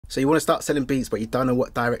So you want to start selling beats, but you don't know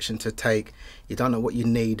what direction to take. You don't know what you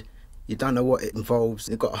need. You don't know what it involves.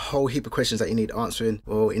 You've got a whole heap of questions that you need answering.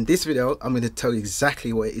 Well, in this video, I'm going to tell you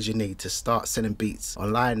exactly what it is you need to start selling beats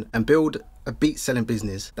online and build a beat selling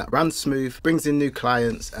business that runs smooth, brings in new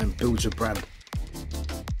clients, and builds your brand.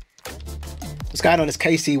 What's going on? It's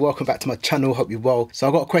Casey. Welcome back to my channel. Hope you're well. So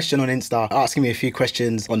I got a question on Insta asking me a few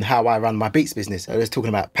questions on how I run my beats business. So I was talking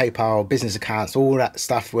about PayPal, business accounts, all that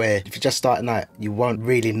stuff where if you're just starting out, you won't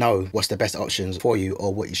really know what's the best options for you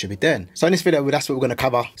or what you should be doing. So in this video, that's what we're going to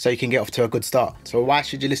cover so you can get off to a good start. So why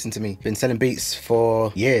should you listen to me? Been selling beats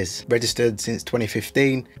for years, registered since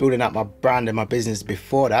 2015, building up my brand and my business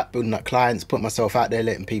before that, building up clients, putting myself out there,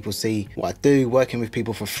 letting people see what I do, working with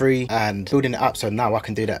people for free and building it up so now I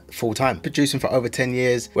can do that full time. Producing for over 10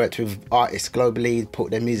 years, worked with artists globally,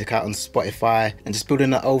 put their music out on Spotify, and just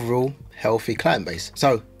building an overall healthy client base.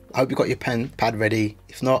 So I hope you got your pen, pad ready.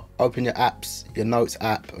 If not, open your apps, your notes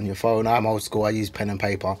app on your phone. I'm old school, I use pen and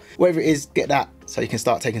paper. Whatever it is, get that so you can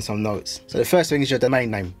start taking some notes. So the first thing is your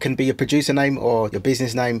domain name. Can be your producer name or your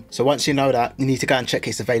business name. So once you know that, you need to go and check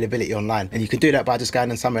its availability online. And you can do that by just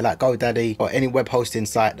going on somewhere like GoDaddy or any web hosting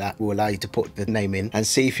site that will allow you to put the name in and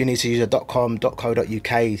see if you need to use a .com,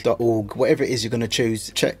 .co.uk, .org, whatever it is you're going to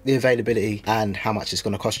choose. Check the availability and how much it's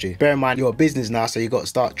going to cost you. Bear in mind, you're a business now, so you've got to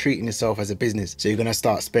start treating yourself as a business. So you're going to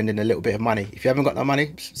start spending a little bit of money. If you haven't got that money,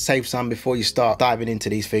 save some before you start diving into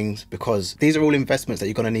these things, because these are all investments that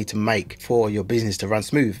you're going to need to make for your business to run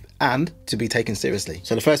smooth and to be taken seriously.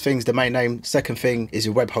 So the first thing is domain name. Second thing is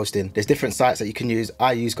your web hosting. There's different sites that you can use.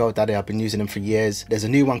 I use GoDaddy. I've been using them for years. There's a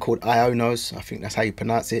new one called Ionos. I think that's how you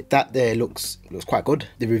pronounce it. That there looks quite good.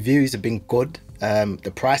 The reviews have been good.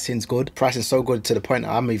 The pricing's good. Pricing's so good to the point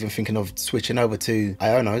that I'm even thinking of switching over to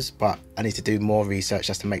Ionos, but I need to do more research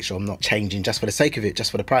just to make sure I'm not changing just for the sake of it, just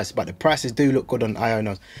for the price. But the prices do look good on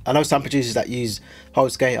Ionos. I know some producers that use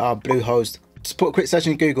HostGator, Bluehost. Just put a quick search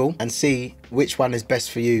in Google and see which one is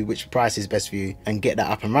best for you, which price is best for you, and get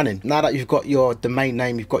that up and running. Now that you've got your domain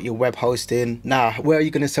name, you've got your web hosting, now where are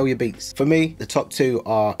you going to sell your beats? For me, the top two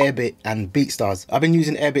are Airbit and BeatStars. I've been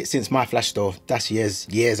using Airbit since my Flash store. That's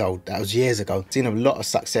years old. That was years ago. Seen a lot of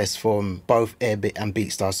success from both Airbit and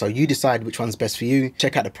BeatStars. So you decide which one's best for you.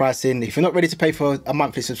 Check out the pricing. If you're not ready to pay for a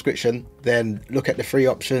monthly subscription, then look at the free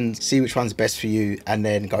options, see which one's best for you, and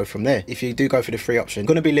then go from there. If you do go for the free option, you're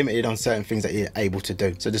going to be limited on certain things that you're able to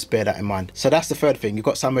do. So just bear that in mind. So that's the third thing. You've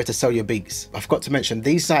got somewhere to sell your beats. I forgot to mention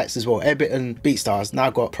these sites as well. Airbit and BeatStars now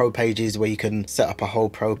got pro pages where you can set up a whole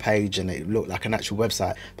pro page and it look like an actual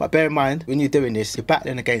website. But bear in mind, when you're doing this, you're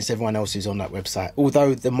battling against everyone else who's on that website.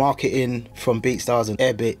 Although the marketing from BeatStars and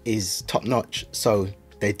Airbit is top notch, so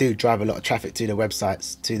they do drive a lot of traffic to their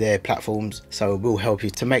websites, to their platforms, so it will help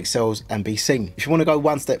you to make sales and be seen. If you want to go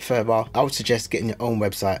one step further, I would suggest getting your own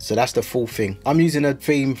website. So that's the full thing. I'm using a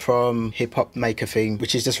theme from Hip Hop Maker theme,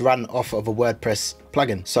 which is just run off of a WordPress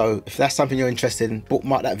plugin. So if that's something you're interested in,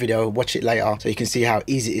 bookmark that video, watch it later so you can see how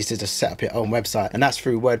easy it is to just set up your own website, and that's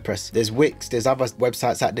through WordPress. There's Wix, there's other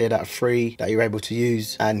websites out there that are free that you're able to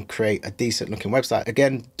use and create a decent looking website.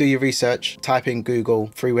 Again, do your research, type in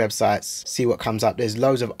Google free websites, see what comes up. There's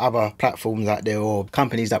loads of other platforms out there or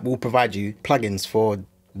companies that will provide you plugins for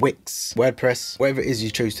Wix, WordPress, whatever it is you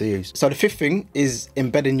choose to use. So the fifth thing is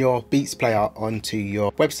embedding your beats player onto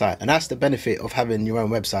your website, and that's the benefit of having your own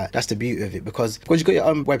website. That's the beauty of it, because you've got your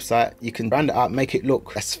own website, you can brand it up, make it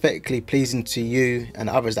look aesthetically pleasing to you and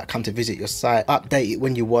others that come to visit your site, update it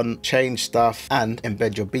when you want, change stuff, and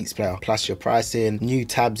embed your beats player, plus your pricing, new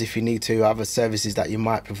tabs if you need to, other services that you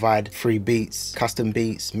might provide, free beats, custom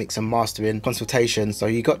beats, mix and mastering, consultation. So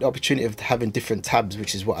you got the opportunity of having different tabs,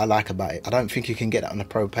 which is what I like about it. I don't think you can get that on a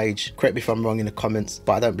pro page. Correct me if I'm wrong in the comments,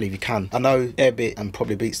 but I don't believe you can. I know Airbit and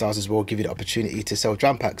probably BeatStars as well give you the opportunity to sell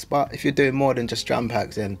drum packs, but if you're doing more than just drum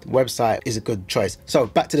packs, then the website is a good choice. So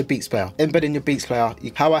back to the beats player. Embedding your beats player.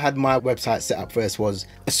 How I had my website set up first was,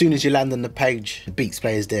 as soon as you land on the page, the beats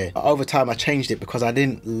player is there. But over time I changed it because I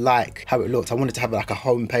didn't like how it looked. I wanted to have like a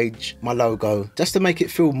home page, my logo, just to make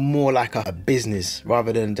it feel more like a business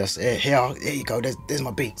rather than just here you go, there's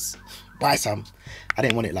my beats, buy some. I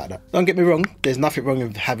didn't want it like that. Don't get me wrong, there's nothing wrong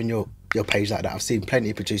with having your page like that. I've seen plenty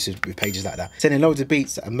of producers with pages like that, sending loads of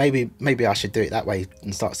beats, and maybe I should do it that way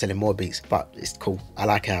and start selling more beats, but it's cool. I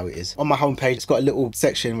like how it is. On my homepage, it's got a little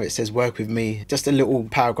section where it says work with me, just a little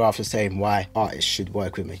paragraph of saying why artists should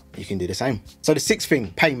work with me. You can do the same. So the sixth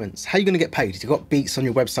thing, payments. How are you going to get paid? You've got beats on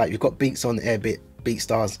your website, you've got beats on Airbit,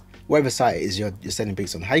 BeatStars, whatever site it is you're sending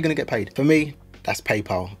beats on. How are you going to get paid? For me, that's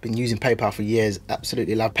PayPal. Been using PayPal for years,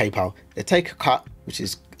 absolutely love PayPal. They take a cut, which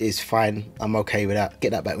is is fine. I'm okay with that.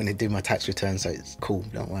 Get that back when they do my tax return, so it's cool.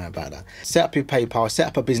 Don't worry about that. Set up your PayPal, set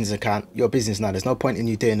up a business account. Your business now. There's no point in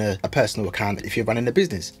you doing a personal account if you're running a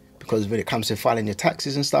business. Because when it comes to filing your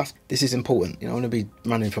taxes and stuff, this is important. You don't want to be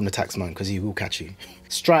running from the tax man because he will catch you.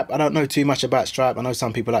 Stripe, I don't know too much about Stripe. I know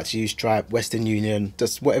some people like to use Stripe, Western Union,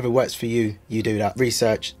 just whatever works for you, you do that.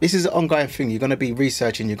 Research. This is an ongoing thing. You're going to be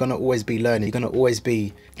researching. You're going to always be learning. You're going to always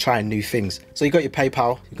be trying new things. So you got your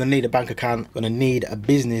PayPal. You're going to need a bank account. You're going to need a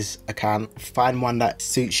business account. Find one that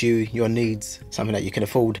suits you, your needs, something that you can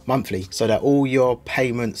afford monthly, so that all your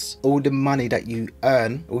payments, all the money that you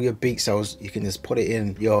earn, all your beat sales, you can just put it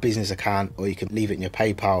in your business account, or you can leave it in your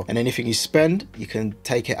PayPal. And anything you spend, you can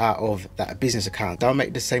take it out of that business account. Don't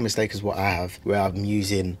make the same mistake as what I have, where I'm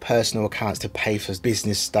using personal accounts to pay for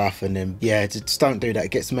business stuff. And then, yeah, just don't do that.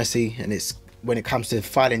 It gets messy. And it's when it comes to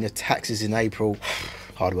filing your taxes in April,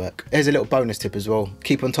 hard work. Here's a little bonus tip as well.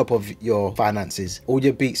 Keep on top of your finances. All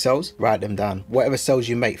your beat sales, write them down. Whatever sales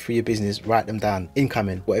you make for your business, write them down.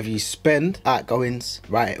 Incoming, whatever you spend, outgoings,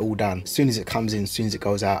 write it all down. As soon as it comes in, as soon as it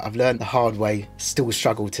goes out. I've learned the hard way. Still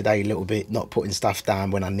struggle today a little bit, not putting stuff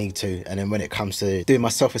down when I need to. And then when it comes to doing my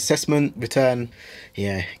self-assessment return,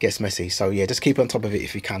 yeah, it gets messy. So yeah, just keep on top of it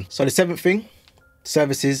if you can. So the 7th thing,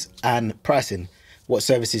 services and pricing. What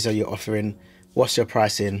services are you offering? What's your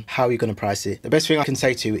pricing? How are you going to price it? The best thing I can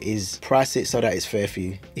say to you is price it so that it's fair for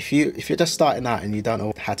you. If you're just starting out and you don't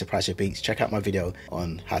know how to price your beats, check out my video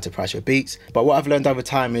on how to price your beats. But what I've learned over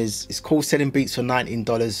time is it's cool selling beats for $19,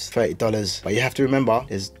 $30, but you have to remember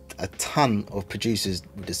there's a ton of producers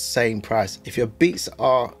with the same price. If your beats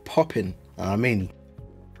are popping, I mean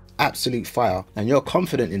absolute fire, and you're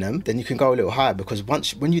confident in them, then you can go a little higher, because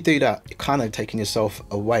when you do that, you're kind of taking yourself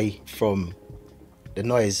away from the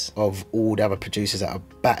noise of all the other producers that are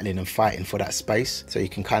battling and fighting for that space. So you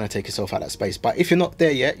can kind of take yourself out of that space. But if you're not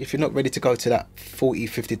there yet, if you're not ready to go to that $40,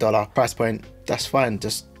 $50 price point, that's fine.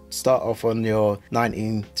 Just start off on your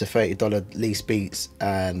 $19 to $30 lease beats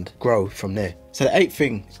and grow from there. So the 8th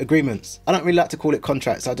thing, agreements. I don't really like to call it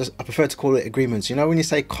contracts. I prefer to call it agreements. You know, when you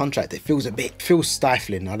say contract, it feels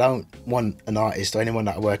stifling. I don't want an artist or anyone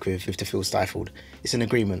that I work with to feel stifled. It's an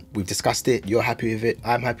agreement. We've discussed it. You're happy with it.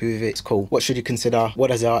 I'm happy with it. It's cool. What should you consider? What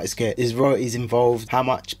does the artist get? Is royalties involved? How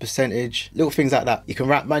much percentage? Little things like that. You can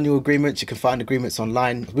write manual agreements. You can find agreements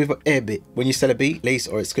online. With Airbit, when you sell a beat, lease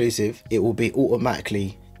or exclusive, it will be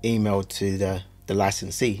automatically emailed to the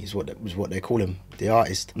licensee, is what they call them, the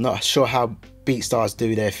artist. I'm not sure how BeatStars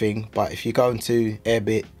do their thing, but if you go into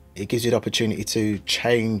Airbit, it gives you the opportunity to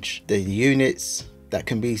change the units that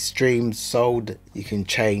can be streamed, sold. You can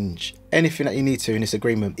change anything that you need to in this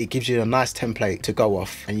agreement. It gives you a nice template to go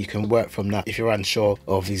off, and you can work from that if you're unsure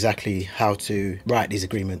of exactly how to write these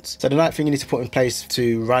agreements. So the 9th thing you need to put in place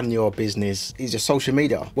to run your business is your social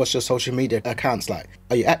media. What's your social media accounts like?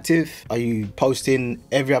 Are you active? Are you posting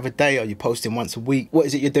every other day? Are you posting once a week? What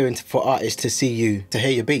is it you're doing for artists to see you, to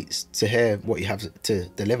hear your beats, to hear what you have to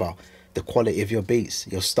deliver? The quality of your beats,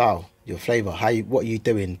 your style, your flavor, what are you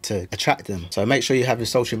doing to attract them? So make sure you have your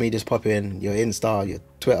social medias popping, your Insta, your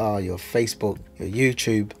Twitter, your Facebook, your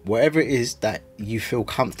YouTube, whatever it is that you feel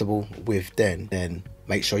comfortable with, then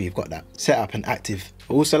make sure you've got that set up and active.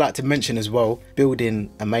 I also like to mention as well,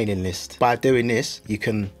 building a mailing list. By doing this, you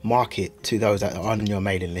can market to those that are on your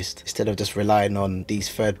mailing list, instead of just relying on these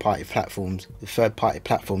third-party platforms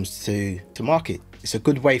to market. It's a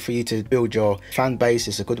good way for you to build your fan base.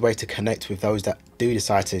 It's a good way to connect with those that do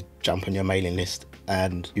decide to jump on your mailing list,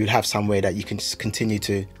 and you'll have somewhere that you can just continue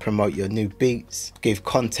to promote your new beats, give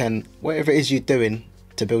content, whatever it is you're doing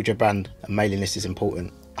to build your brand. A mailing list is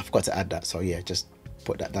important. I forgot to add that, so yeah, just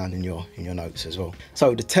put that down in your notes as well.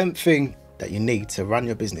 So the 10th thing that you need to run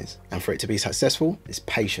your business and for it to be successful is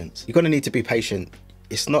patience. You're going to need to be patient.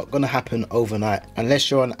 It's not going to happen overnight.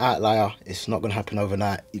 Unless you're an outlier, it's not going to happen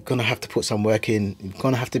overnight. You're going to have to put some work in. You're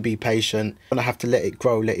going to have to be patient. You're going to have to let it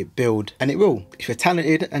grow, let it build, and it will. If you're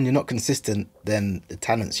talented and you're not consistent, then the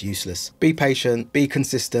talent's useless. Be patient, be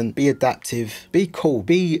consistent, be adaptive, be cool,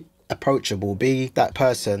 be approachable, be that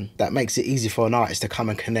person that makes it easy for an artist to come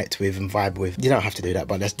and connect with and vibe with. You don't have to do that,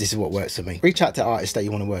 but this is what works for me. Reach out to artists that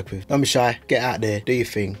you want to work with. Don't be shy, get out there, do your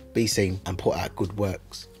thing, be seen, and put out good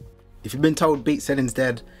works. If you've been told beat selling's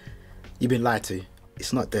dead, you've been lied to.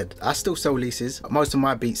 It's not dead. I still sell leases. Most of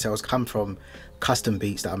my beat sales come from custom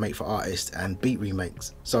beats that I make for artists and beat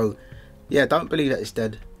remakes. So yeah, don't believe that it's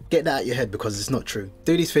dead. Get that out of your head, because it's not true.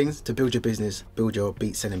 Do these things to build your business, build your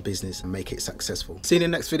beat selling business, and make it successful. See you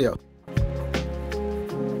in the next video.